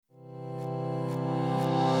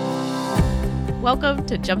Welcome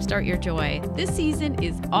to Jumpstart Your Joy. This season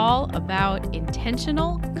is all about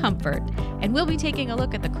intentional comfort, and we'll be taking a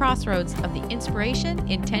look at the crossroads of the inspiration,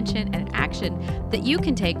 intention, and action that you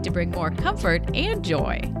can take to bring more comfort and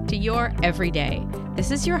joy to your everyday. This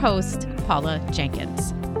is your host, Paula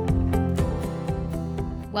Jenkins.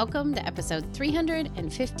 Welcome to episode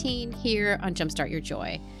 315 here on Jumpstart Your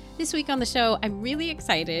Joy. This week on the show, I'm really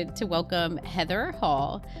excited to welcome Heather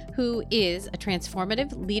Hall, who is a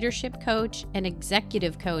transformative leadership coach and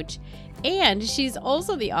executive coach, and she's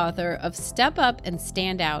also the author of Step Up and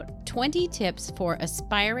Stand Out, 20 Tips for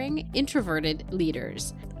Aspiring Introverted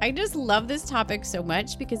Leaders. I just love this topic so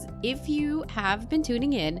much because if you have been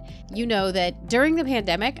tuning in, you know that during the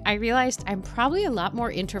pandemic, I realized I'm probably a lot more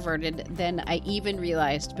introverted than I even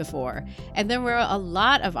realized before. And there were a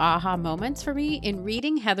lot of aha moments for me in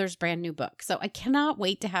reading Heather's brand new book. So I cannot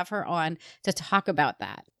wait to have her on to talk about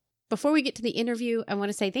that. Before we get to the interview, I want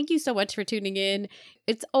to say thank you so much for tuning in.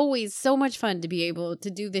 It's always so much fun to be able to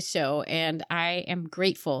do this show, and I am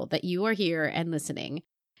grateful that you are here and listening.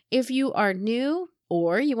 If you are new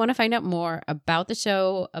or you want to find out more about the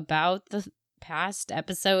show, about the past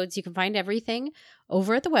episodes, you can find everything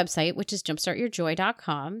over at the website, which is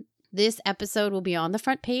jumpstartyourjoy.com. This episode will be on the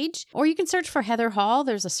front page, or you can search for Heather Hall.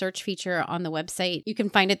 There's a search feature on the website. You can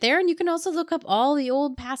find it there, and you can also look up all the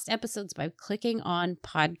old past episodes by clicking on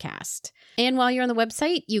podcast. And while you're on the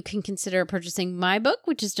website, you can consider purchasing my book,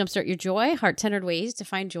 which is Jumpstart Your Joy, Heart-Centered Ways to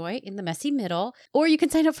Find Joy in the Messy Middle, or you can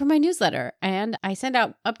sign up for my newsletter. And I send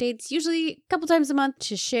out updates usually a couple times a month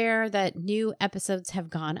to share that new episodes have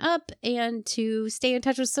gone up and to stay in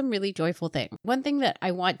touch with some really joyful things. One thing that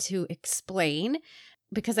I want to explain,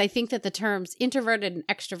 because I think that the terms introverted and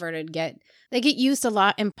extroverted get used a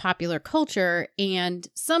lot in popular culture, and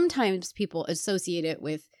sometimes people associate it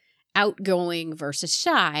with outgoing versus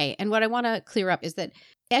shy. And what I want to clear up is that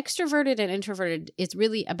extroverted and introverted is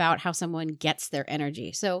really about how someone gets their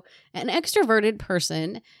energy. So an extroverted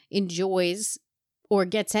person enjoys or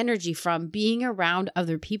gets energy from being around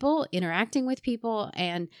other people, interacting with people,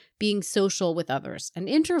 and being social with others. An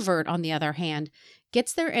introvert, on the other hand,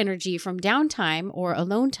 gets their energy from downtime or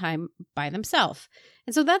alone time by themselves.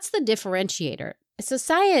 And so that's the differentiator.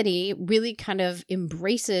 Society really kind of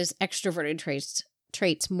embraces extroverted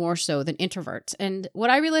traits more so than introverts. And what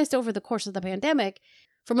I realized over the course of the pandemic,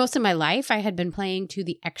 for most of my life, I had been playing to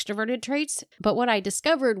the extroverted traits. But what I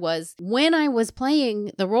discovered was when I was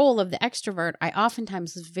playing the role of the extrovert, I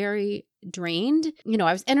oftentimes was very drained.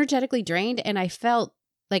 I was energetically drained, and I felt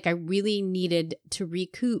like I really needed to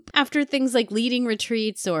recoup after things like leading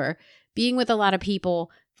retreats or being with a lot of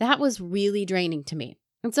people. That was really draining to me.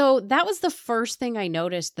 And so that was the first thing I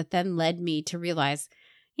noticed that then led me to realize,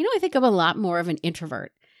 I think I'm a lot more of an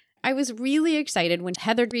introvert. I was really excited when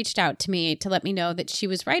Heather reached out to me to let me know that she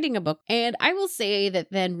was writing a book. And I will say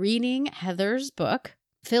that then reading Heather's book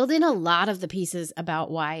filled in a lot of the pieces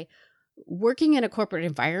about why working in a corporate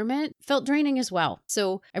environment felt draining as well.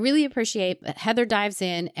 So I really appreciate that Heather dives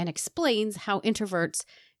in and explains how introverts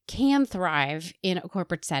can thrive in a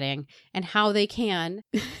corporate setting and how they can,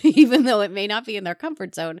 even though it may not be in their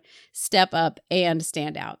comfort zone, step up and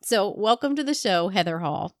stand out. So welcome to the show, Heather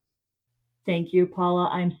Hall. Thank you, Paula.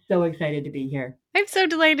 I'm so excited to be here. I'm so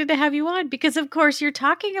delighted to have you on because, of course, you're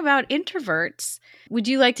talking about introverts. Would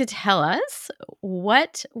you like to tell us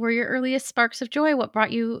what were your earliest sparks of joy? What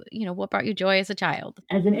brought you joy as a child?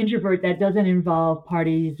 As an introvert, that doesn't involve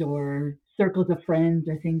parties or circles of friends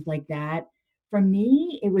or things like that. For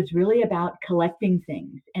me, it was really about collecting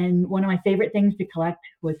things. And one of my favorite things to collect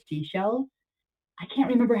was seashells. I can't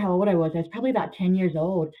remember how old I was. I was probably about 10 years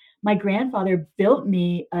old. My grandfather built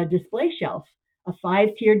me a display shelf, a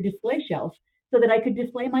 5-tiered display shelf, so that I could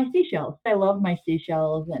display my seashells. I love my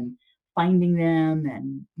seashells and finding them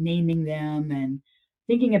and naming them and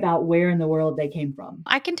thinking about where in the world they came from.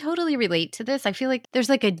 I can totally relate to this. I feel like there's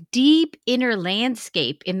like a deep inner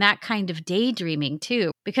landscape in that kind of daydreaming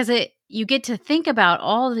too, because you get to think about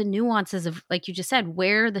all the nuances of, like you just said,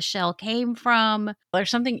 where the shell came from. There's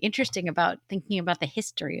something interesting about thinking about the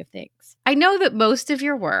history of things. I know that most of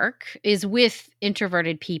your work is with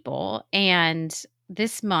introverted people, and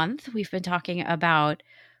this month we've been talking about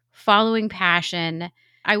following passion.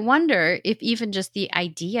 I wonder if even just the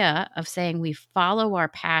idea of saying we follow our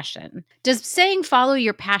passion, does saying follow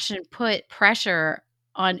your passion put pressure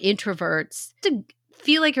on introverts to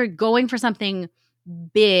feel like you're going for something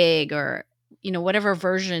big or, whatever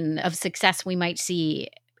version of success we might see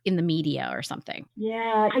in the media or something?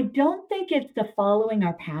 Yeah, I don't think it's the following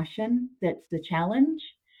our passion that's the challenge.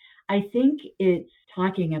 I think it's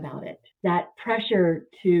talking about it, that pressure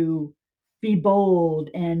to be bold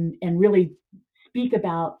and really speak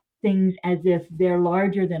about things as if they're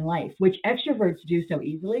larger than life, which extroverts do so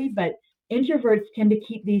easily, but introverts tend to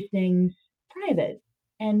keep these things private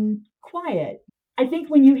and quiet. I think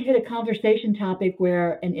when you hit a conversation topic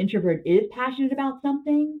where an introvert is passionate about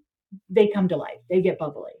something, they come to life. They get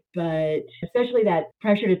bubbly. But especially that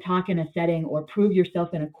pressure to talk in a setting or prove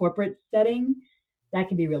yourself in a corporate setting, that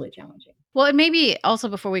can be really challenging. Well, and maybe also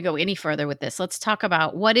before we go any further with this, let's talk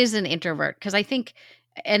about what is an introvert. Because I think,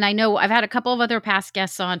 and I know I've had a couple of other past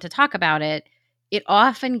guests on to talk about it, it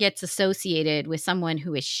often gets associated with someone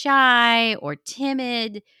who is shy or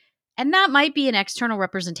timid. And that might be an external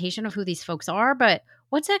representation of who these folks are, but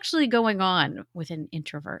what's actually going on with an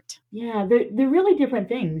introvert? Yeah, they're really different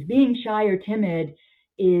things. Being shy or timid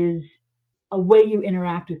is a way you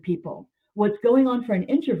interact with people. What's going on for an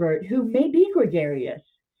introvert who may be gregarious,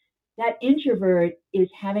 that introvert is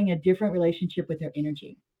having a different relationship with their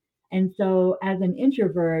energy. And so, as an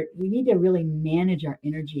introvert, we need to really manage our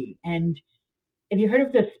energy. And have you heard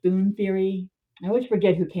of the spoon theory? I always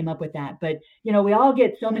forget who came up with that, but we all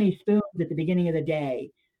get so many spoons at the beginning of the day.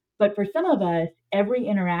 But for some of us, every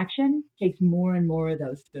interaction takes more and more of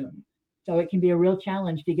those spoons. So it can be a real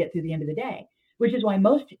challenge to get through the end of the day, which is why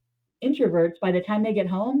most introverts, by the time they get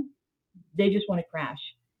home, they just want to crash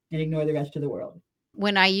and ignore the rest of the world.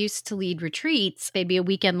 When I used to lead retreats, they'd be a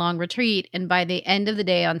weekend long retreat. And by the end of the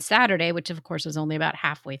day on Saturday, which of course was only about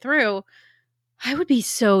halfway through, I would be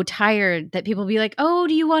so tired that people would be like, "Oh,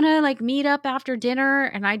 do you want to like meet up after dinner?"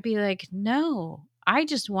 And I'd be like, "No, I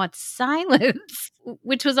just want silence,"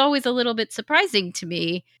 which was always a little bit surprising to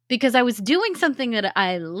me because I was doing something that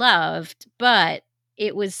I loved, but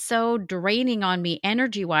it was so draining on me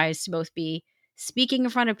energy wise to both be speaking in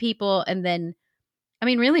front of people and then, I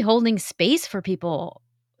mean, really holding space for people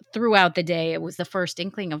throughout the day. It was the first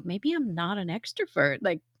inkling of maybe I'm not an extrovert.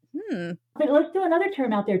 Like, But let's throw another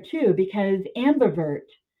term out there too, because ambivert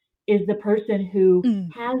is the person who Mm.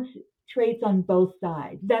 has traits on both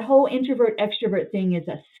sides. That whole introvert extrovert thing is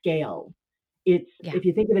a scale. It's Yeah. if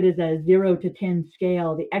you think of it as a 0 to 10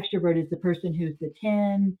 scale, the extrovert is the person who's the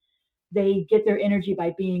 10. They get their energy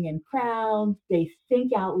by being in crowds, they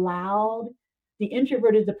think out loud. The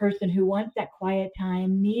introvert is the person who wants that quiet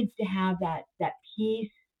time, needs to have that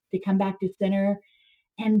peace to come back to center,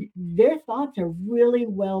 and their thoughts are really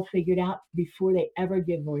well figured out before they ever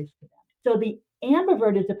give voice to them. So the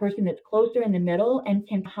ambivert is the person that's closer in the middle and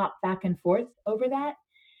can hop back and forth over that.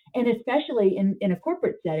 And especially in a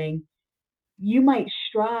corporate setting, you might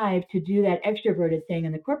strive to do that extroverted thing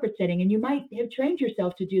in the corporate setting, and you might have trained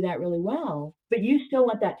yourself to do that really well, but you still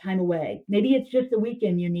want that time away. Maybe it's just the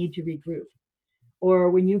weekend you need to regroup.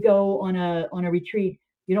 Or when you go on a retreat,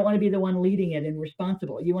 you don't want to be the one leading it and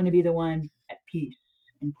responsible. You want to be the one at peace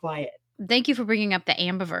and quiet. Thank you for bringing up the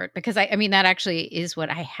ambivert because I mean, that actually is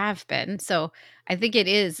what I have been. So I think it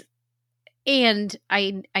is. And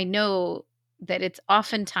I know that it's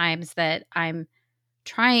oftentimes that I'm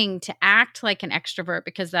trying to act like an extrovert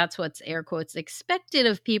because that's what's air quotes expected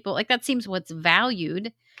of people. Like that seems what's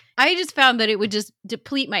valued. I just found that it would just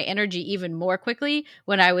deplete my energy even more quickly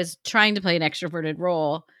when I was trying to play an extroverted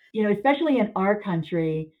role. Especially in our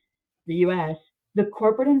country, the US, the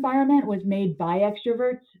corporate environment was made by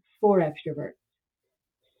extroverts for extroverts.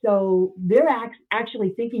 So they're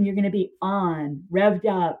actually thinking you're going to be on, revved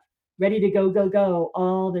up, ready to go, go, go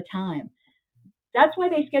all the time. That's why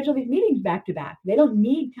they schedule these meetings back to back. They don't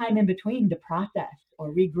need time in between to process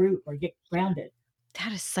or regroup or get grounded.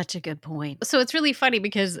 That is such a good point. So it's really funny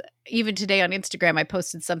because even today on Instagram, I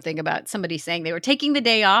posted something about somebody saying they were taking the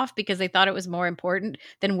day off because they thought it was more important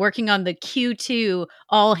than working on the Q2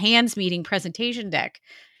 all hands meeting presentation deck.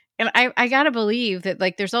 And I got to believe that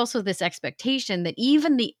like there's also this expectation that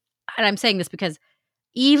even the, and I'm saying this because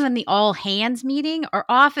even the all hands meeting are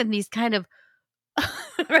often these kind of,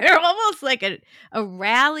 they're almost like a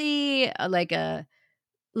rally, like a,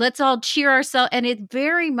 let's all cheer ourselves. And it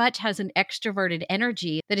very much has an extroverted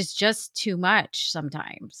energy that is just too much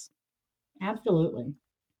sometimes. Absolutely.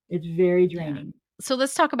 It's very Yeah. draining. So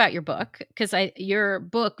let's talk about your book because your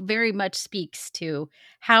book very much speaks to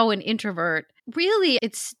how an introvert really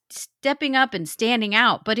it's stepping up and standing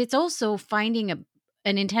out, but it's also finding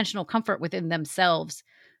an intentional comfort within themselves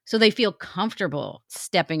so they feel comfortable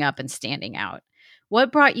stepping up and standing out.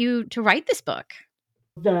 What brought you to write this book?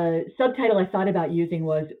 The subtitle I thought about using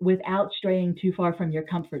was "Without Straying Too Far from Your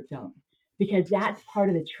Comfort Zone," because that's part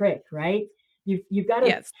of the trick, right? You've got to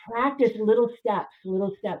Yes. practice little steps,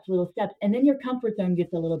 little steps, little steps, and then your comfort zone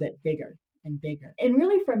gets a little bit bigger and bigger. And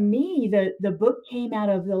really, for me, the book came out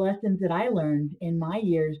of the lessons that I learned in my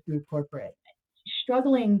years through corporate,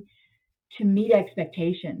 struggling to meet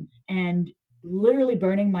expectations and literally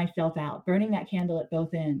burning myself out, burning that candle at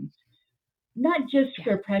both ends, not just Yeah.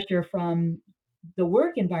 for pressure from the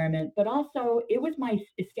work environment, but also it was my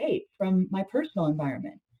escape from my personal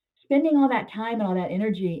environment. Spending all that time and all that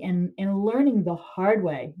energy and learning the hard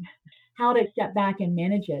way how to step back and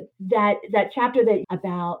manage it. That chapter that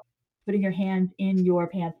about putting your hands in your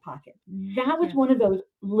pants pocket. That was Yeah. one of those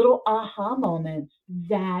little aha moments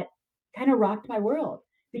that kind of rocked my world.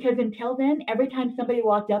 Because until then, every time somebody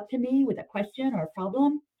walked up to me with a question or a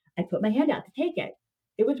problem, I put my hand out to take it.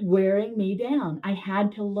 It was wearing me down. I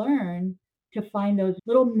had to learn to find those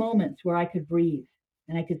little moments where I could breathe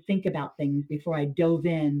and I could think about things before I dove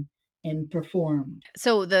in and performed.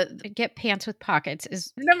 So the get pants with pockets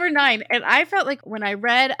is number 9, and I felt like when I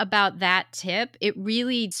read about that tip, it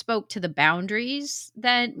really spoke to the boundaries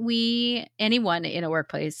that anyone in a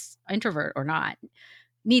workplace, introvert or not,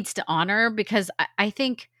 needs to honor because I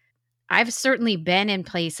think I've certainly been in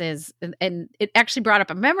places and it actually brought up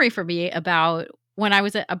a memory for me about when I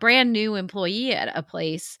was a brand new employee at a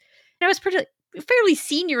place. And I was fairly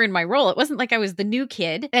senior in my role. It wasn't like I was the new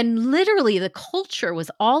kid. And literally the culture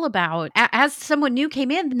was all about as someone new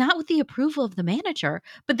came in, not with the approval of the manager,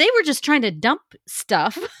 but they were just trying to dump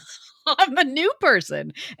stuff on the new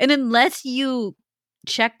person. And unless you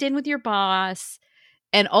checked in with your boss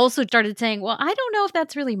and also started saying, "Well, I don't know if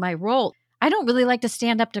that's really my role. I don't really like to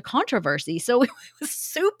stand up to controversy." So it was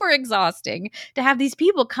super exhausting to have these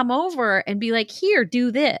people come over and be like, "Here,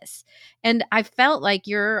 do this." And I felt like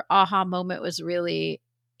your aha moment was really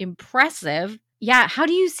impressive. Yeah, how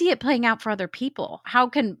do you see it playing out for other people? How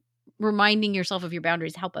can reminding yourself of your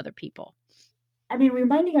boundaries help other people? I mean,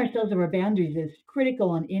 reminding ourselves of our boundaries is critical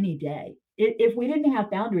on any day. If we didn't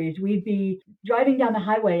have boundaries, we'd be driving down the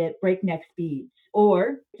highway at breakneck speeds,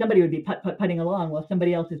 or somebody would be putting along while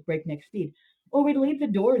somebody else is breakneck speed, or we'd leave the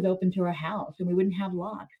doors open to our house and we wouldn't have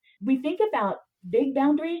locks. We think about big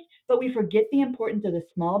boundaries, but we forget the importance of the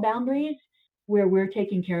small boundaries where we're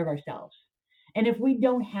taking care of ourselves. And if we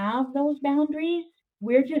don't have those boundaries,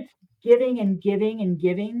 we're just giving and giving and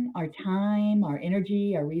giving our time, our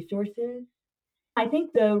energy, our resources. I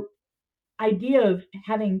think the idea of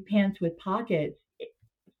having pants with pockets,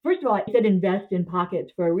 first of all, I said invest in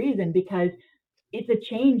pockets for a reason because it's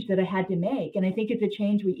a change that I had to make. And I think it's a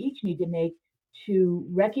change we each need to make to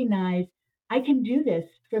recognize I can do this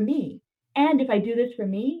for me. And if I do this for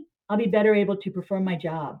me, I'll be better able to perform my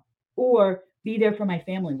job or be there for my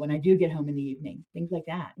family when I do get home in the evening, things like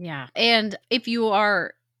that. Yeah. And if you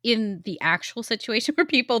are in the actual situation where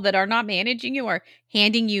people that are not managing you are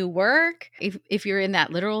handing you work, if you're in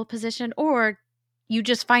that literal position or you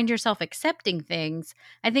just find yourself accepting things,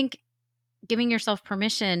 I think giving yourself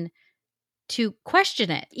permission to question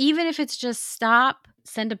it, even if it's just stop,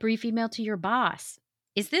 send a brief email to your boss.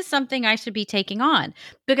 Is this something I should be taking on?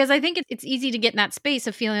 Because I think it's easy to get in that space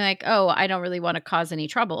of feeling like, oh, I don't really want to cause any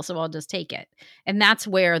trouble, so I'll just take it. And that's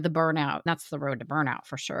where that's the road to burnout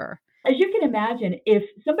for sure. As you can imagine, if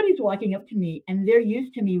somebody's walking up to me and they're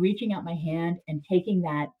used to me reaching out my hand and taking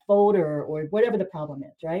that folder or whatever the problem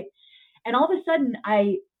is, right? And all of a sudden,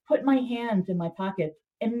 I put my hands in my pockets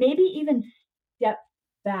and maybe even step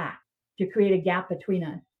back to create a gap between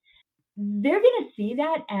us. They're going to see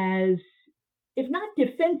that as, if not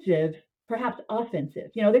defensive, perhaps offensive.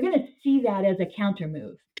 They're going to see that as a counter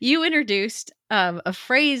move. You introduced a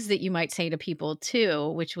phrase that you might say to people too,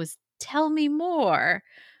 which was tell me more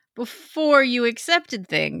before you accepted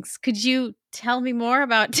things. Could you tell me more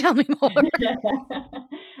about tell me more?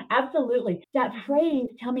 Absolutely. That phrase,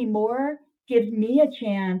 tell me more, gives me a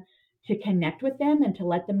chance to connect with them and to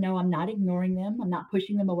let them know I'm not ignoring them, I'm not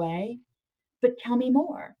pushing them away, but tell me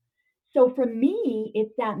more. So for me,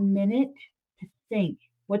 it's that minute to think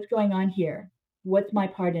what's going on here? What's my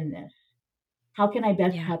part in this? How can I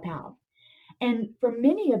best Yeah. help out? And for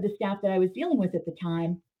many of the staff that I was dealing with at the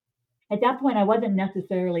time, at that point, I wasn't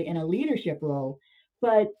necessarily in a leadership role,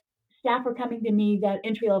 but staff were coming to me, that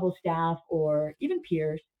entry level staff or even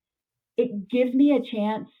peers. It gives me a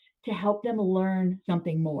chance to help them learn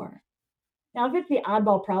something more. Now, if it's the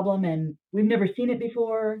oddball problem and we've never seen it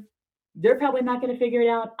before, they're probably not going to figure it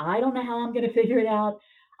out. I don't know how I'm going to figure it out.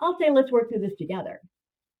 I'll say, let's work through this together.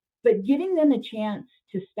 But giving them a chance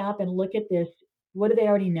to stop and look at this, what do they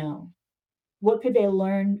already know? What could they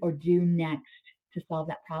learn or do next to solve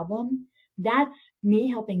that problem? That's me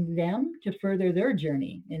helping them to further their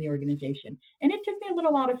journey in the organization. And it took me a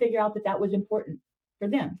little while to figure out that that was important for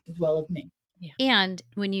them as well as me. Yeah. And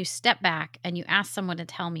when you step back and you ask someone to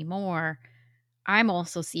tell me more, I'm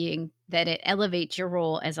also seeing that it elevates your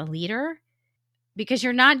role as a leader because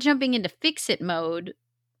you're not jumping into fix it mode,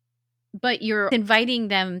 but you're inviting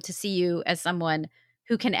them to see you as someone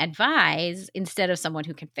who can advise instead of someone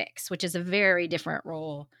who can fix, which is a very different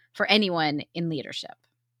role for anyone in leadership.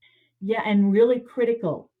 Yeah, and really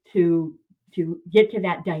critical to get to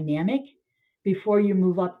that dynamic before you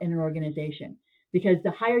move up in an organization. Because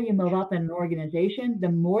the higher you move up in an organization, the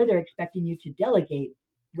more they're expecting you to delegate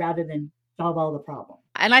rather than solve all the problems.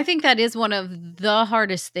 And I think that is one of the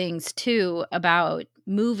hardest things too about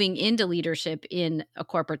moving into leadership in a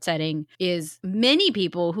corporate setting is many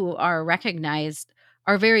people who are recognized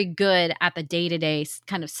are very good at the day-to-day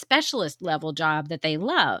kind of specialist level job that they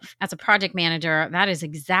love. As a project manager, that is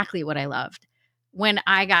exactly what I loved. When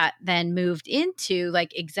I got then moved into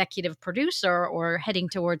like executive producer or heading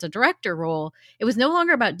towards a director role, it was no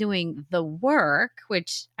longer about doing the work,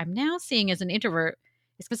 which I'm now seeing as an introvert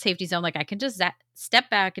it's a safety zone. Like I can just step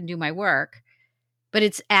back and do my work, but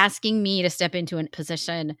it's asking me to step into a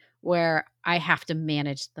position where I have to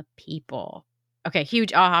manage the people. Okay,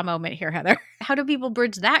 huge aha moment here, Heather. How do people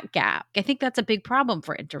bridge that gap? I think that's a big problem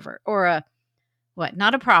for introvert or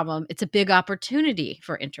not a problem. It's a big opportunity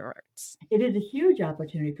for introverts. It is a huge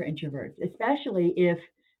opportunity for introverts, especially if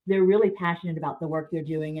they're really passionate about the work they're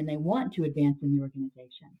doing and they want to advance in the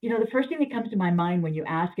organization. The first thing that comes to my mind when you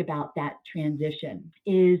ask about that transition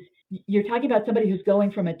is you're talking about somebody who's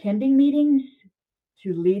going from attending meetings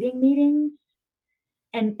to leading meetings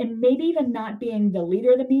and maybe even not being the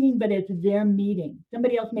leader of the meeting, but it's their meeting.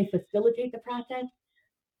 Somebody else may facilitate the process,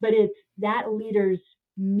 but it's that leader's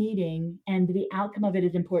meeting and the outcome of it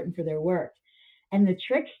is important for their work. And the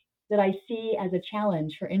trick that I see as a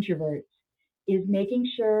challenge for introverts is making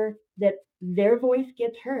sure that their voice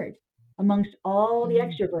gets heard amongst all the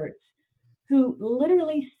extroverts who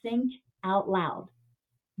literally think out loud.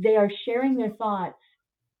 They are sharing their thoughts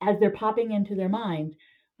as they're popping into their minds,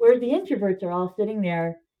 whereas the introverts are all sitting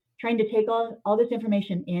there trying to take all this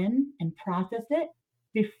information in and process it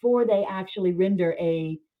before they actually render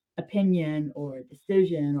a opinion or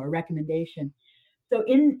decision or recommendation. So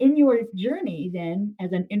in your journey then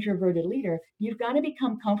as an introverted leader, you've got to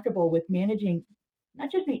become comfortable with managing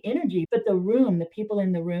not just the energy, but the room, the people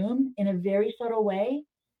in the room in a very subtle way.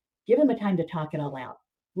 Give them a time to talk it all out.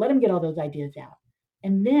 Let them get all those ideas out.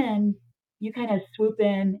 And then you kind of swoop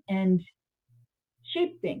in and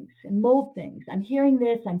shape things and mold things. I'm hearing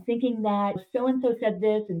this, I'm thinking that, so-and-so said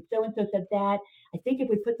this and so-and-so said that. I think if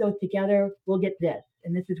we put those together, we'll get this.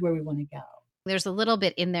 And this is where we want to go. There's a little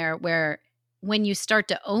bit in there where when you start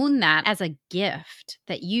to own that as a gift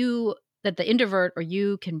that the introvert or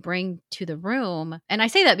you can bring to the room. And I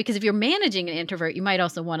say that because if you're managing an introvert, you might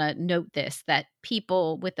also want to note this, that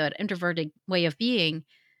people with an introverted way of being,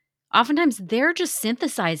 oftentimes they're just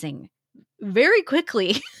synthesizing very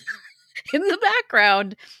quickly in the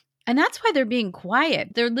background. And that's why they're being quiet.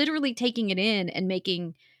 They're literally taking it in and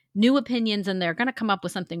making new opinions, and they're going to come up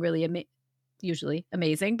with something really usually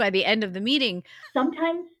amazing by the end of the meeting.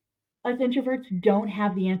 Sometimes us introverts don't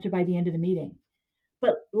have the answer by the end of the meeting,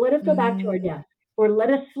 but let us go back to our desk or let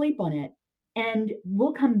us sleep on it, and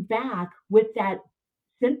we'll come back with that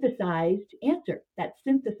synthesized answer, that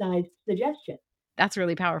synthesized suggestion. That's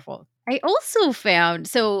really powerful. I also found,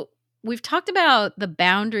 so we've talked about the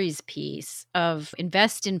boundaries piece of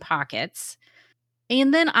invest in pockets.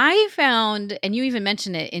 And then I found, and you even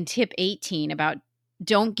mentioned it in tip 18 about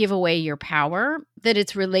don't give away your power, that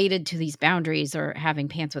it's related to these boundaries or having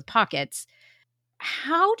pants with pockets.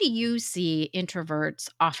 How do you see introverts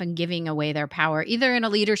often giving away their power, either in a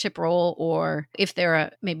leadership role or if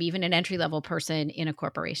they're maybe even an entry-level person in a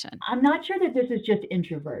corporation? I'm not sure that this is just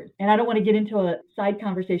introverts, and I don't want to get into a side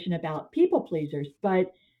conversation about people pleasers,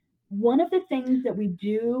 but one of the things that we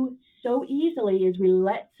do so easily is we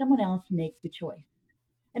let someone else make the choice.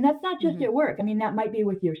 And that's not just at work. I mean, that might be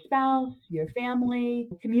with your spouse, your family,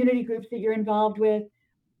 community groups that you're involved with,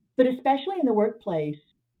 but especially in the workplace,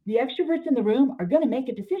 the extroverts in the room are going to make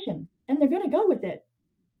a decision and they're going to go with it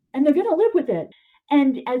and they're going to live with it.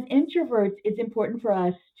 And as introverts, it's important for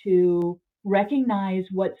us to recognize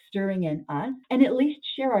what's stirring in us and at least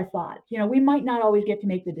share our thoughts. We might not always get to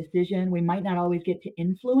make the decision. We might not always get to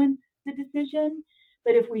influence the decision,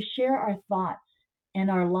 but if we share our thoughts and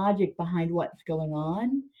our logic behind what's going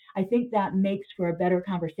on, I think that makes for a better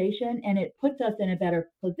conversation and it puts us in a better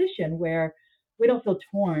position where we don't feel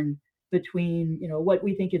torn between, what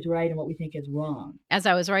we think is right and what we think is wrong. As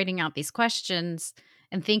I was writing out these questions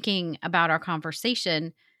and thinking about our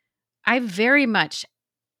conversation, I very much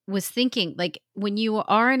was thinking, like, when you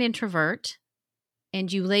are an introvert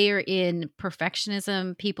and you layer in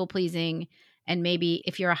perfectionism, people pleasing, and maybe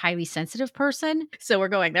if you're a highly sensitive person, so we're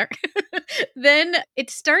going there, then it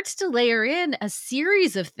starts to layer in a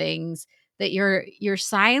series of things that you're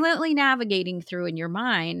silently navigating through in your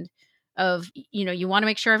mind of, you want to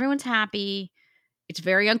make sure everyone's happy. It's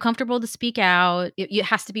very uncomfortable to speak out. It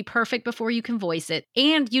has to be perfect before you can voice it.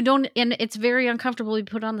 And it's very uncomfortable to be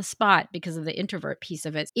put on the spot because of the introvert piece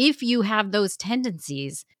of it. If you have those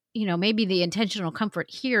tendencies, maybe the intentional comfort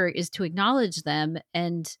here is to acknowledge them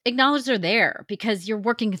and acknowledge they're there, because you're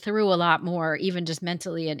working through a lot more, even just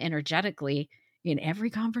mentally and energetically, in every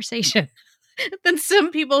conversation than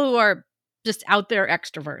some people who are just out there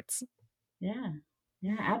extroverts. Yeah.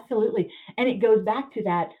 Yeah, absolutely. And it goes back to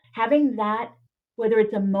that, having that, whether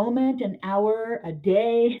it's a moment, an hour, a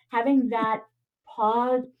day, having that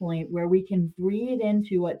pause point where we can breathe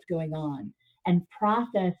into what's going on and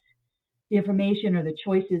process the information or the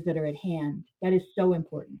choices that are at hand. That is so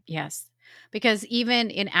important. Yes. Because even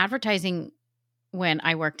in advertising, when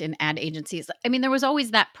I worked in ad agencies, I mean, there was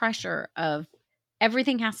always that pressure of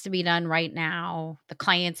everything has to be done right now. The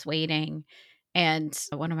client's waiting. And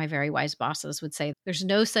one of my very wise bosses would say, there's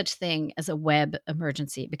no such thing as a web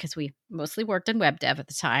emergency, because we mostly worked in web dev at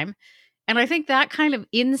the time. And I think that kind of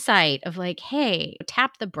insight of like, hey,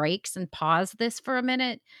 tap the brakes and pause this for a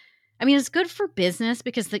minute. I mean, it's good for business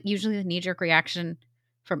because usually the knee jerk reaction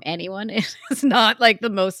from anyone is not like the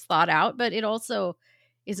most thought out, but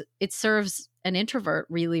it serves an introvert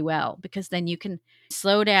really well, because then you can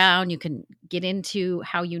slow down, you can get into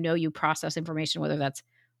how you process information, whether that's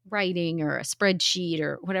writing or a spreadsheet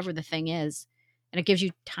or whatever the thing is. And it gives you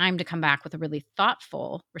time to come back with a really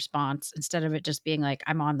thoughtful response instead of it just being like,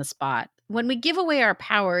 I'm on the spot. When we give away our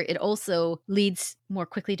power, it also leads more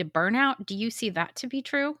quickly to burnout. Do you see that to be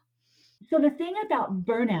true? So the thing about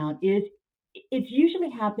burnout is it's usually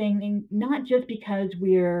happening not just because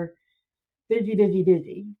we're busy, busy,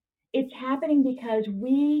 busy. It's happening because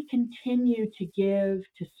we continue to give,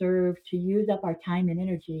 to serve, to use up our time and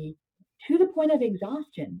energy to the point of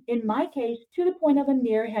exhaustion. In my case, to the point of a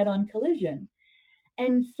near head on collision.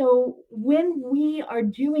 And so when we are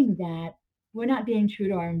doing that, we're not being true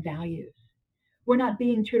to our own values. We're not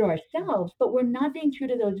being true to ourselves, but we're not being true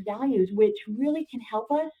to those values, which really can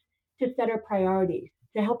help us to set our priorities,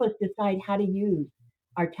 to help us decide how to use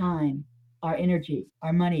our time, our energy,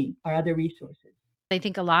 our money, our other resources. I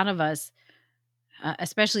think a lot of us,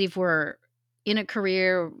 especially if we're in a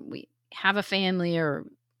career, we have a family, or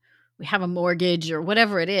we have a mortgage or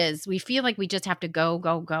whatever it is, we feel like we just have to go,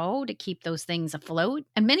 go, go to keep those things afloat.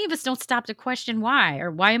 And many of us don't stop to question why, or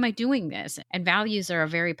why am I doing this? And values are a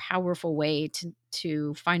very powerful way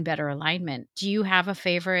to find better alignment. Do you have a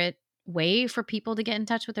favorite way for people to get in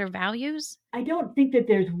touch with their values? I don't think that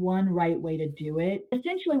there's one right way to do it.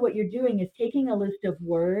 Essentially, what you're doing is taking a list of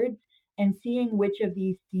words and seeing which of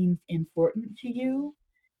these seems important to you.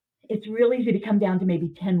 It's really easy to come down to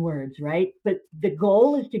maybe 10 words, right? But the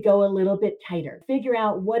goal is to go a little bit tighter. Figure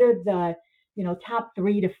out what are the, top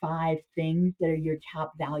 3 to 5 things that are your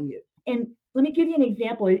top values. And let me give you an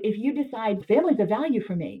example. If you decide family's a value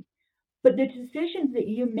for me, but the decisions that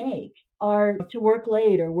you make are to work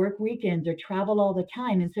late or work weekends or travel all the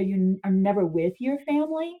time, and so you are never with your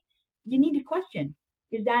family, you need to question,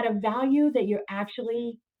 is that a value that you're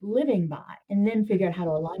actually living by? And then figure out how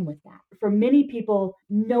to align with that. For many people,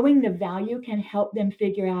 knowing the value can help them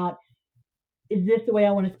figure out, is this the way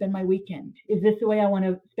I want to spend my weekend? Is this the way I want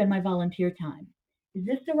to spend my volunteer time? Is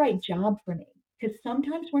this the right job for me? Because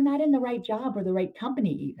sometimes we're not in the right job or the right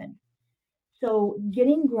company, even. So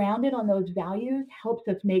getting grounded on those values helps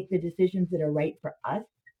us make the decisions that are right for us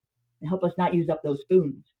and help us not use up those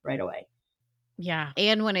spoons right away. Yeah.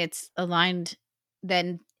 And when it's aligned,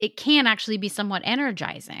 then it can actually be somewhat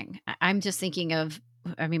energizing. I'm just thinking of,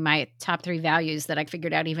 I mean, my top 3 values that I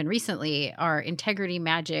figured out even recently are integrity,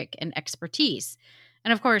 magic, and expertise.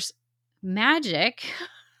 And of course, magic,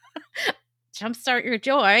 jumpstart your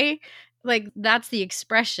joy, like that's the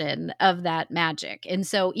expression of that magic. And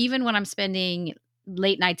so even when I'm spending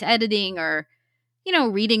late nights editing, or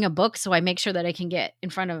reading a book, so I make sure that I can get in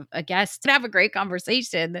front of a guest and have a great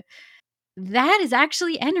conversation, that is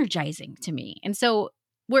actually energizing to me. And so,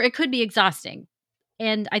 where it could be exhausting.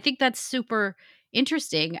 And I think that's super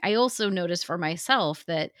interesting. I also notice for myself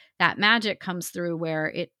that magic comes through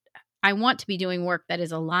where I want to be doing work that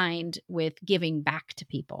is aligned with giving back to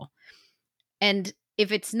people. And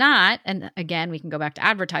if it's not, and again, we can go back to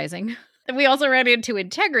advertising, we also ran into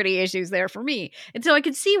integrity issues there for me. And so I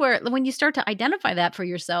could see where, when you start to identify that for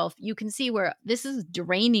yourself, you can see where this is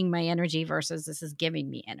draining my energy versus this is giving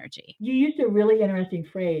me energy. You used a really interesting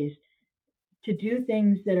phrase, to do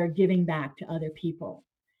things that are giving back to other people.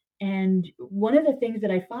 And one of the things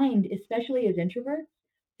that I find, especially as introverts,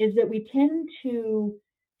 is that we tend to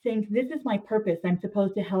think, this is my purpose. I'm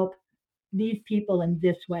supposed to help these people in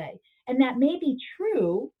this way. And that may be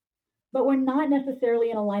true, but we're not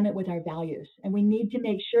necessarily in alignment with our values. And we need to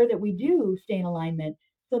make sure that we do stay in alignment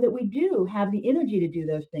so that we do have the energy to do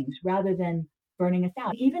those things rather than burning us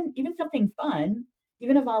out. Even something fun,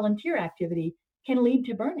 even a volunteer activity can lead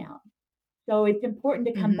to burnout. So it's important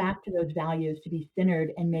to come Hmm. back to those values, to be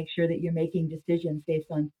centered and make sure that you're making decisions based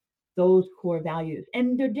on those core values.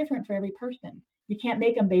 And they're different for every person. You can't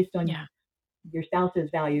make them based on Yeah. your spouse's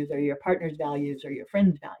values or your partner's values or your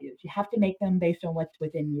friend's values. You have to make them based on what's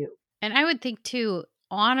within you. And I would think too,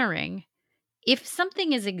 honoring if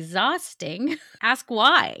something is exhausting, ask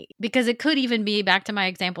why. Because it could even be back to my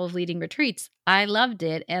example of leading retreats. I loved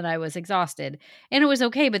it and I was exhausted and it was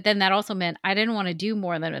okay. But then that also meant I didn't want to do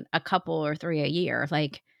more than a couple or three a year.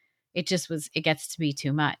 Like it gets to be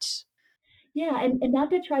too much. Yeah, and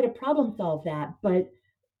not to try to problem solve that, but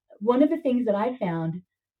one of the things that I found,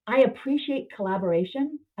 I appreciate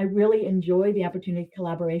collaboration. I really enjoy the opportunity of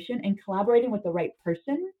collaboration, and collaborating with the right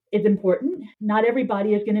person is important. Not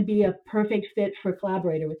everybody is going to be a perfect fit for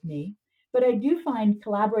collaborator with me, but I do find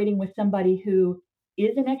collaborating with somebody who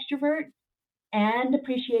is an extrovert and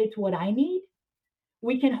appreciates what I need,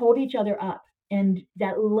 we can hold each other up. And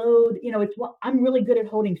that load, it's what I'm really good at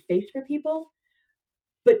holding space for people,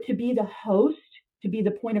 but to be the host, to be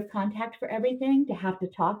the point of contact for everything, to have to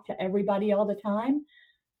talk to everybody all the time,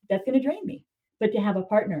 that's going to drain me. But to have a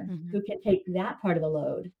partner Mhm. who can take that part of the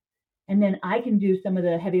load, and then I can do some of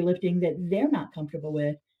the heavy lifting that they're not comfortable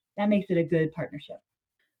with, that makes it a good partnership.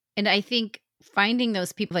 And I think finding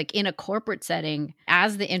those people like in a corporate setting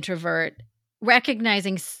as the introvert,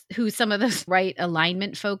 recognizing who some of those right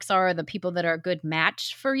alignment folks are, the people that are a good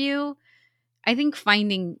match for you. I think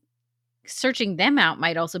searching them out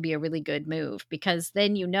might also be a really good move because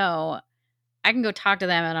then I can go talk to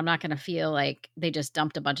them and I'm not going to feel like they just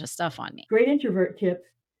dumped a bunch of stuff on me. Great introvert tip,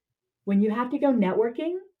 when you have to go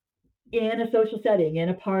networking in a social setting, in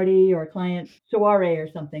a party or a client soiree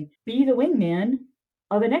or something, be the wingman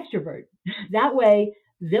of an extrovert. That way,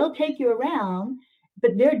 they'll take you around,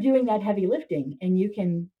 but they're doing that heavy lifting, and you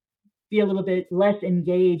can be a little bit less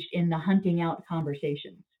engaged in the hunting out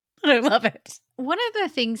conversations. I love it. One of the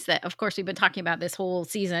things that, of course, we've been talking about this whole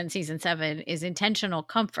season 7, is intentional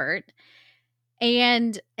comfort.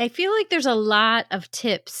 And I feel like there's a lot of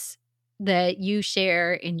tips that you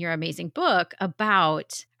share in your amazing book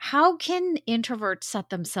about how can introverts set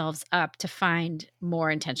themselves up to find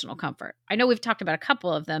more intentional comfort. I know we've talked about a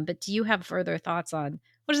couple of them, but do you have further thoughts on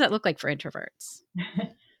what does that look like for introverts?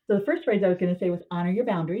 So the first phrase I was going to say was honor your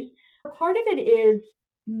boundaries. Part of it is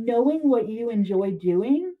knowing what you enjoy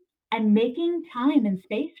doing and making time and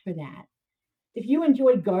space for that. If you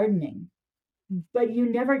enjoy gardening, but you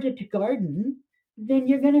never get to garden, then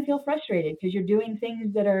you're going to feel frustrated because you're doing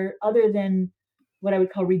things that are other than what I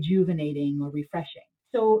would call rejuvenating or refreshing.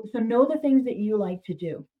 So know the things that you like to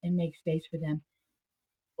do and make space for them.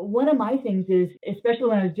 One of my things is, especially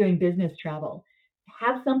when I was doing business travel,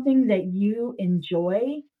 have something that you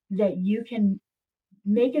enjoy that you can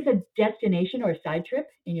make as a destination or a side trip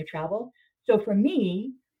in your travel. So for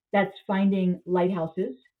me, that's finding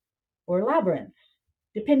lighthouses or labyrinths,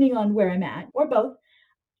 depending on where I'm at, or both.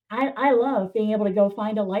 I love being able to go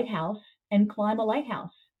find a lighthouse and climb a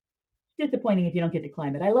lighthouse. It's disappointing if you don't get to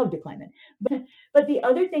climb it. I love to climb it. But the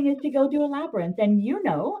other thing is to go do a labyrinth. And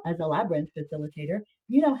as a labyrinth facilitator,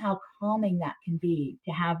 you know how calming that can be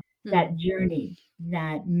to have Hmm. that journey,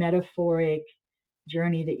 that metaphoric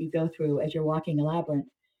journey that you go through as you're walking a labyrinth.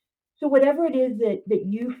 So whatever it is that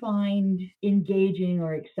you find engaging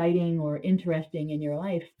or exciting or interesting in your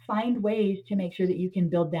life, find ways to make sure that you can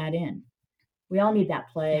build that in. We all need that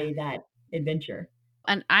Yeah. play, that adventure.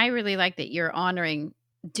 And I really like that you're honoring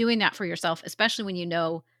doing that for yourself, especially when you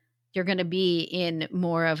know you're going to be in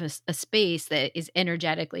more of a space that is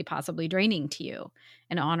energetically possibly draining to you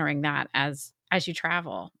and honoring that as you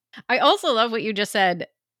travel. I also love what you just said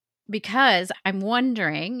because I'm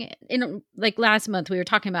wondering in like last month we were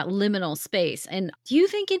talking about liminal space, and do you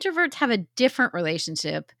think introverts have a different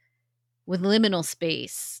relationship with liminal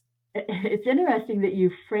space? It's interesting that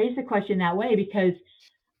you phrase the question that way because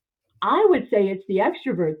I would say it's the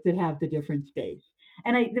extroverts that have the different space.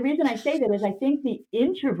 And the reason I say that is I think the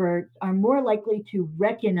introverts are more likely to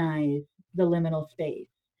recognize the liminal space.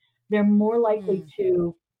 They're more likely Mm.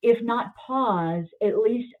 to, if not pause, at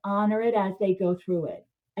least honor it as they go through it.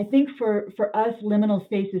 I think for us, liminal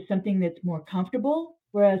space is something that's more comfortable,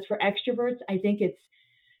 whereas for extroverts, I think it's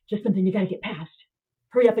just something you got to get past.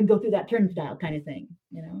 Hurry up and go through that turnstile kind of thing.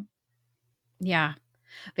 Yeah.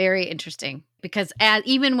 Very interesting because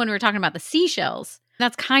even when we were talking about the seashells,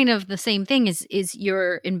 that's kind of the same thing. Is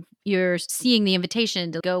you're seeing the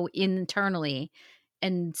invitation to go internally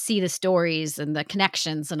and see the stories and the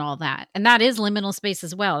connections and all that. And that is liminal space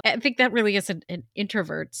as well. I think that really is an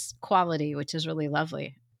introvert's quality, which is really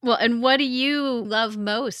lovely. Well, and what do you love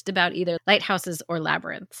most about either lighthouses or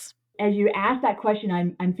labyrinths? As you ask that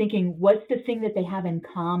question, I'm thinking, what's the thing that they have in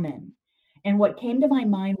common? And what came to my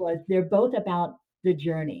mind was they're both about the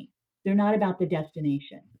journey. They're not about the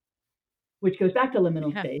destination, which goes back to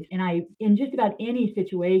liminal Yeah. space. And in just about any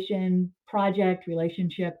situation, project,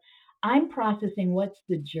 relationship, I'm processing what's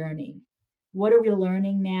the journey? What are we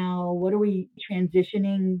learning now? What are we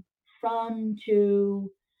transitioning from to?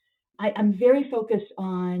 I'm very focused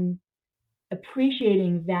on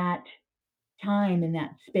appreciating that time in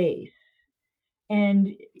that space. And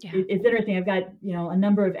Yeah. it's interesting. I've got, a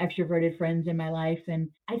number of extroverted friends in my life, and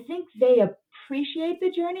I think they appreciate the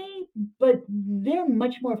journey, but they're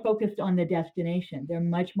much more focused on the destination. They're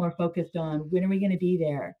much more focused on when are we going to be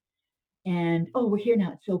there? And oh, we're here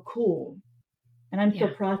now. It's so cool. And I'm still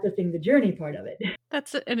Yeah. processing the journey part of it.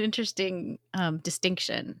 That's an interesting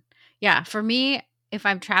distinction. Yeah. For me, if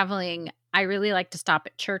I'm traveling, I really like to stop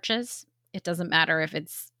at churches. It doesn't matter if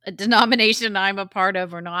it's a denomination I'm a part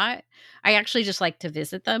of or not. I actually just like to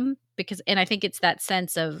visit them and I think it's that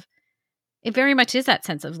sense of, it very much is that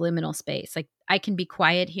sense of liminal space. Like I can be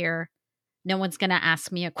quiet here. No one's going to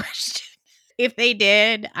ask me a question. If they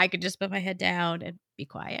did, I could just put my head down and be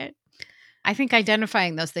quiet. I think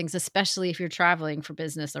identifying those things, especially if you're traveling for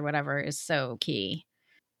business or whatever, is so key.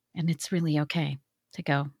 And it's really okay to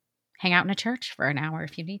go hang out in a church for an hour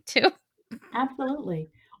if you need to. Absolutely.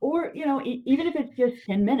 Or, even if it's just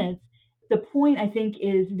 10 minutes, the point I think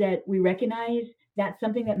is that we recognize that's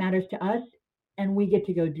something that matters to us and we get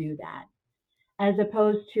to go do that. As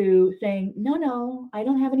opposed to saying, no, no, I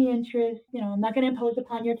don't have any interest. I'm not going to impose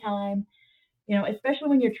upon your time. Especially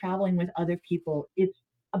when you're traveling with other people, it's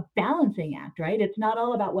a balancing act, right? It's not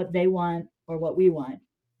all about what they want or what we want.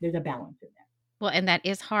 There's a balance in there. Well, and that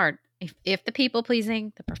is hard. If the people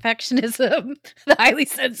pleasing, the perfectionism, the highly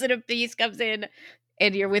sensitive piece comes in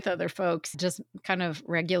and you're with other folks, just kind of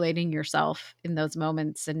regulating yourself in those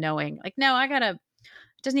moments and knowing like, no,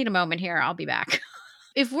 just need a moment here. I'll be back.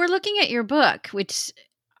 If we're looking at your book, which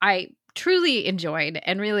I truly enjoyed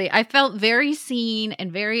and really, I felt very seen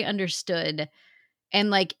and very understood, and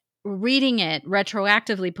like reading it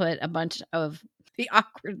retroactively put a bunch of the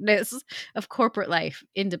awkwardness of corporate life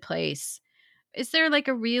into place. Is there like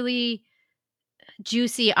a really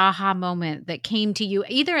juicy aha moment that came to you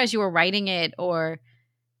either as you were writing it or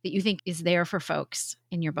that you think is there for folks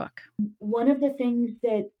in your book? One of the things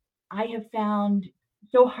that I have found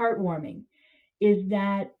so heartwarming is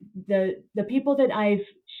that the people that I've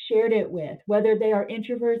shared it with, whether they are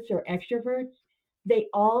introverts or extroverts, they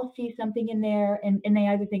all see something in there and they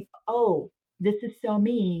either think, oh, this is so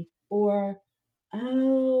me, or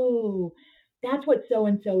oh, that's what so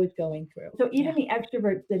and so is going through. So even Yeah. the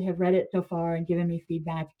extroverts that have read it so far and given me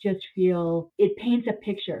feedback just feel it paints a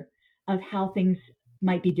picture of how things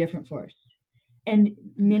might be different for us. And Mhm.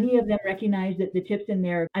 many of them recognize that the tips in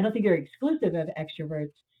there, I don't think they're exclusive of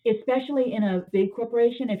extroverts, especially in a big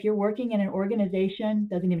corporation. If you're working in an organization,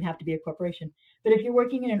 doesn't even have to be a corporation, but if you're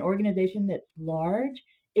working in an organization that's large,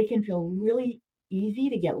 it can feel really easy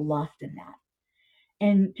to get lost in that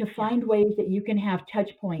and to Yeah. find ways that you can have touch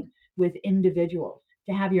points with individuals,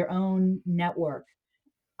 to have your own network.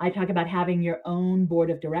 I talk about having your own board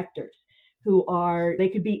of directors they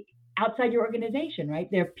could be outside your organization, right?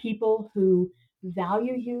 They're people who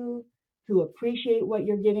value you, who appreciate what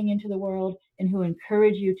you're giving into the world, and who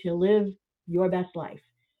encourage you to live your best life.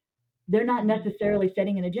 They're not Mhm. necessarily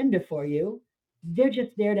setting an agenda for you, they're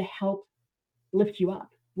just there to help lift you up.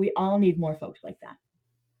 We all need more folks like that.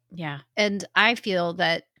 Yeah. And I feel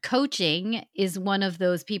that coaching is one of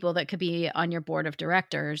those people that could be on your board of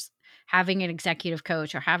directors, having an executive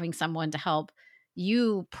coach or having someone to help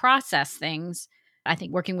you process things. I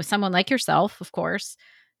think working with someone like yourself, of course,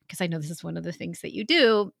 because I know this is one of the things that you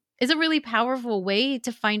do, is a really powerful way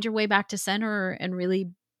to find your way back to center and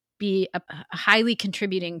really be a highly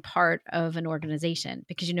contributing part of an organization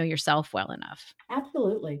because you know yourself well enough.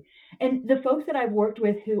 Absolutely. And the folks that I've worked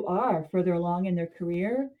with who are further along in their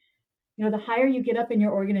career, the higher you get up in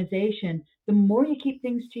your organization, the more you keep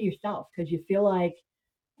things to yourself because you feel like,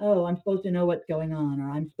 oh, I'm supposed to know what's going on,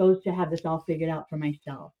 or I'm supposed to have this all figured out for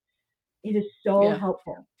myself. It is so Yeah.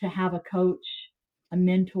 helpful to have a coach, a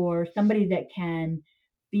mentor, somebody that can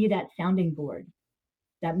be that sounding board,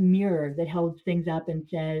 that mirror that holds things up and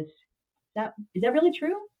says, that is that really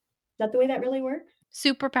true? Is that the way that really works?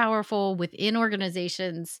 Super powerful within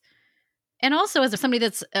organizations. And also as somebody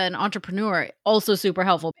that's an entrepreneur, also super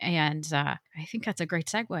helpful, and, I think that's a great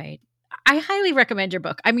segue. I highly recommend your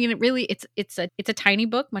book. I mean, it really, it's a tiny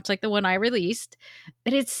book, much like the one I released,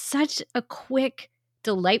 but it's such a quick,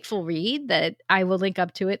 delightful read that I will link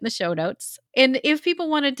up to it in the show notes. And if people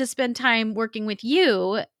wanted to spend time working with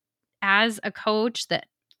you as a coach that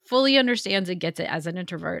fully understands and gets it as an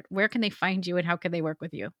introvert, where can they find you and how can they work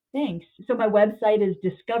with you? Thanks. So my website is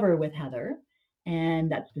Discover with Heather,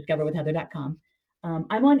 and that's discoverwithheather.com.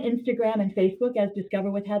 I'm on Instagram and Facebook as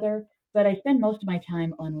Discover with Heather, but I spend most of my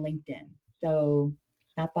time on LinkedIn. So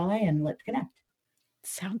stop by and let's connect.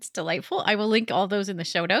 Sounds delightful. I will link all those in the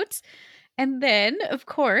show notes. And then, of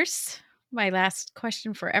course, my last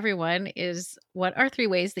question for everyone is, what are 3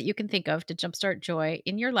 ways that you can think of to jumpstart joy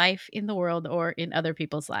in your life, in the world, or in other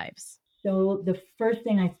people's lives? So the first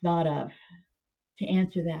thing I thought of to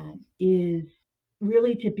answer that is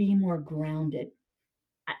really to be more grounded.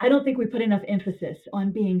 I don't think we put enough emphasis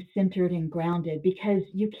on being centered and grounded, because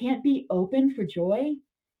you can't be open for joy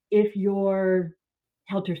if you're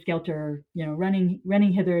helter skelter,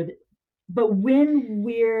 running hither. But when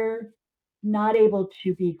we're not able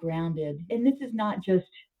to be grounded, and this is not just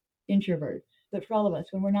introverts, but for all of us,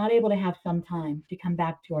 when we're not able to have some time to come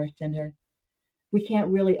back to our center, we can't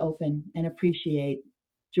really open and appreciate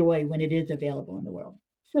joy when it is available in the world.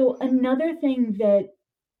 So another thing that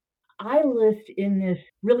I list in this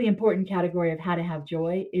really important category of how to have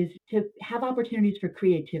joy is to have opportunities for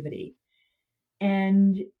creativity.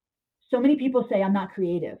 And so many people say, I'm not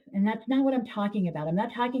creative. And that's not what I'm talking about. I'm not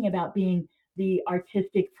talking about being the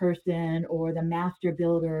artistic person or the master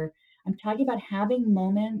builder. I'm talking about having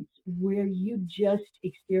moments where you just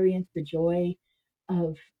experience the joy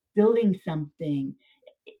of building something.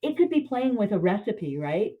 It could be playing with a recipe,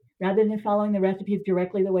 right? Rather than following the recipe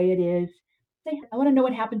directly the way it is, say, I want to know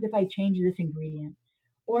what happens if I change this ingredient.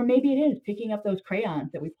 Or maybe it is picking up those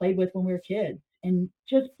crayons that we played with when we were kids and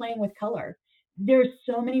just playing with color. There's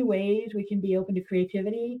so many ways we can be open to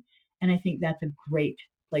creativity, and I think that's a great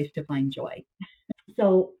place to find joy.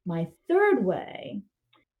 So my third way,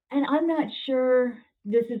 and I'm not sure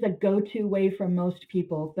this is a go-to way for most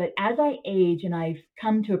people, but as I age and I've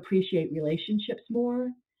come to appreciate relationships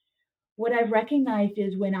more, what I've recognized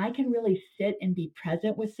is when I can really sit and be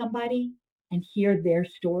present with somebody and hear their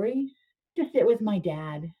stories, to sit with my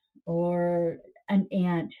dad or an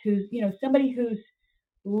aunt who's, somebody who's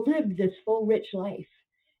lived this full, rich life,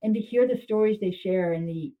 and to hear the stories they share and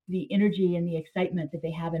the energy and the excitement that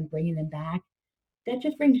they have in bringing them back, that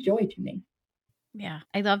just brings joy to me. Yeah,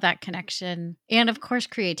 I love that connection. And of course,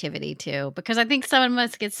 creativity too, because I think some of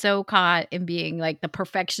us get so caught in being like the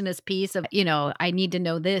perfectionist piece of, I need to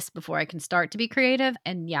know this before I can start to be creative.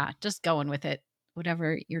 And yeah, just going with it,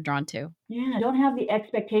 whatever you're drawn to. Yeah, don't have the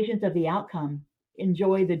expectations of the outcome.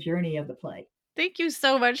 Enjoy the journey of the play. Thank you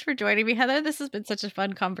so much for joining me, Heather. This has been such a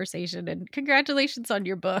fun conversation, and congratulations on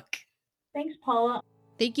your book. Thanks, Paula.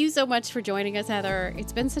 Thank you so much for joining us, Heather.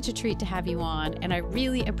 It's been such a treat to have you on, and I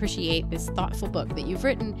really appreciate this thoughtful book that you've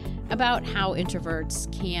written about how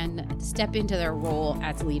introverts can step into their role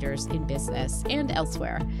as leaders in business and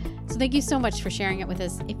elsewhere. So thank you so much for sharing it with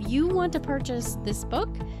us. If you want to purchase this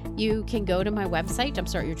book, you can go to my website,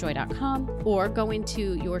 jumpstartyourjoy.com, or go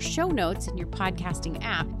into your show notes in your podcasting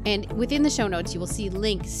app. And within the show notes, you will see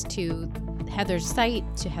links to Heather's site,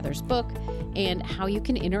 to Heather's book, and how you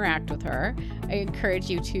can interact with her. I encourage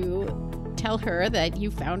you to tell her that you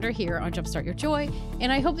found her here on Jumpstart Your Joy,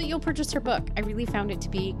 and I hope that you'll purchase her book. I really found it to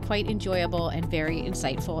be quite enjoyable and very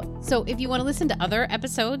insightful. So if you want to listen to other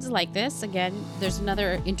episodes like this, again, there's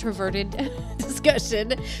another introverted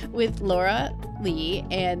discussion with Laura Lee,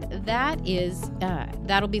 and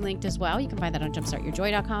that'll be linked as well. You can find that on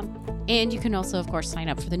jumpstartyourjoy.com. And you can also, of course, sign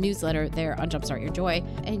up for the newsletter there on Jumpstart Your Joy,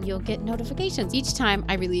 and you'll get notifications each time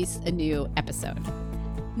I release a new episode.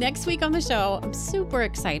 Next week on the show, I'm super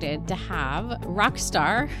excited to have rock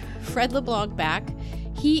star Fred LeBlanc back.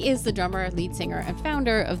 He is the drummer, lead singer, and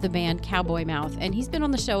founder of the band Cowboy Mouth, and he's been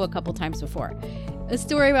on the show a couple times before. A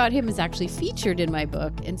story about him is actually featured in my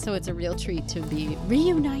book, and so it's a real treat to be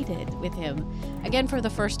reunited with him again for the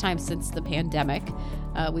first time since the pandemic.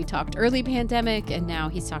 We talked early pandemic, and now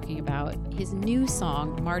he's talking about his new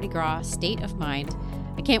song, Mardi Gras, State of Mind.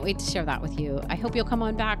 I can't wait to share that with you. I hope you'll come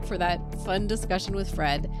on back for that fun discussion with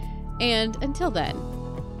Fred. And until then,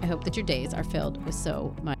 I hope that your days are filled with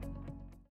so much